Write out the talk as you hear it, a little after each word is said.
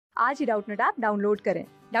आज ही Doubtnut app download करें।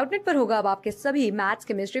 डाउटनट पर होगा अब आपके सभी मैथ्स,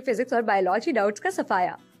 केमिस्ट्री, फिजिक्स और बायोलॉजी डाउट्स का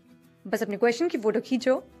सफाया। बस अपने क्वेश्चन की फोटो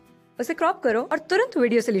खींचो, उसे क्रॉप करो और तुरंत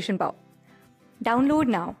वीडियो सोल्यूशन पाओ। Download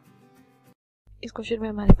now. इस क्वेश्चन में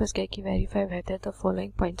हमारे पास क्या है कि verify whether the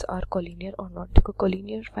following points are collinear और नॉट। देखो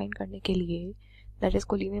कोलिनियर फाइंड करने के लिए, दैट इज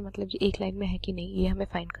कोलिनियर मतलब ये एक लाइन में है कि नहीं, ये हमें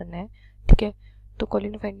फाइंड करना है। ठीक है, तो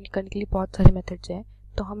कोलिनियर फाइंड करने के लिए बहुत सारे मेथड्स हैं।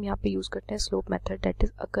 तो हम यहाँ पे यूज करते हैं स्लोप मेथड। दैट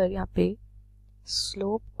इज अगर यहाँ पे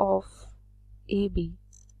slope of A B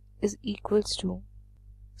is equals to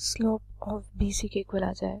slope of B C के इक्वल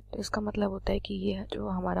आ जाए, तो इसका मतलब होता है कि ये जो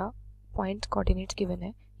हमारा पॉइंट कोऑर्डिनेट्स गिवन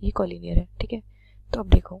है ये कोलिनियर है। ठीक है, तो अब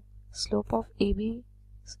देखो slope of A B,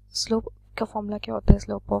 slope का फॉर्मूला क्या होता है?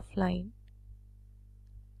 Slope of line,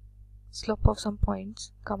 slope of some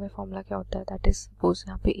points का हमें फॉर्मूला क्या होता है? दैट इज सपोज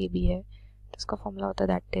यहाँ पे ए बी है तो इसका फॉर्मूला होता है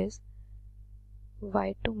that is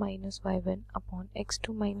y2 minus y1 upon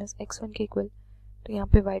x2 minus x1 के इक्वल। तो यहाँ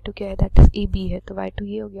पे y2 क्या है? दैट इज ए बी है, तो y2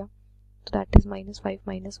 ये हो गया, तो that is -5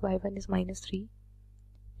 minus y1 is -3।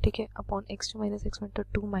 ठीक है, अपॉन x2 माइनस x1 तो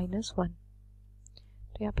 2 माइनस 1,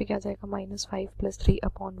 तो यहाँ पे क्या आ जाएगा? -5 plus 3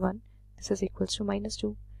 upon 1, this is equals to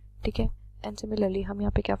 -2। ठीक है, एंड सिमिलरली हम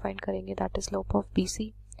यहाँ पे क्या फाइंड करेंगे? That is slope of B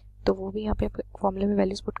C, तो वो भी यहाँ पे फॉर्मूले में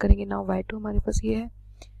वैल्यूज पुट करेंगे। नाउ y2 हमारे पास ये है,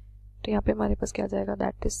 तो यहाँ पे हमारे पास क्या आ जाएगा?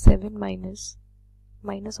 दैट इज 7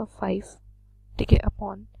 माइनस ऑफ 5, ठीक है,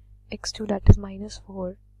 upon x2 that is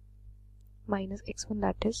 -4 minus x1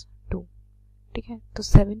 that is 2। ठीक है, तो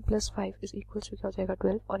 7 प्लस 5 इज इक्वल्स टू क्या हो जाएगा?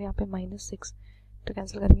 12, और यहाँ पे -6 तो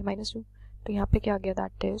कैंसिल करेंगे -2, तो यहाँ पे क्या आ गया?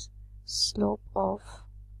 That is slope of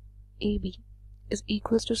A B is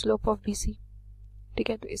equals to slope of B C. ठीक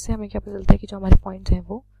है, तो इससे हमें क्या पता चलता है कि जो हमारे पॉइंट्स हैं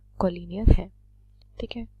वो कोलिनियर हैं।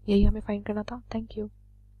 ठीक है, यही हमें फाइंड करना था। Thank you.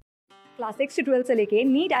 क्लास 6 से 12 से लेके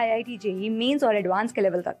नीट, IIT, जेईई मेंस और एडवांस के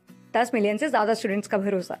लेवल तक 10 मिलियन से ज्यादा स्टूडेंट्स का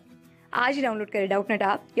भरोसा। आज ही डाउनलोड करें डाउटनट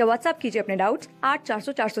ऐप या व्हाट्सएप कीजिए अपने डाउट्स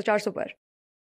 8400 400 400 पर।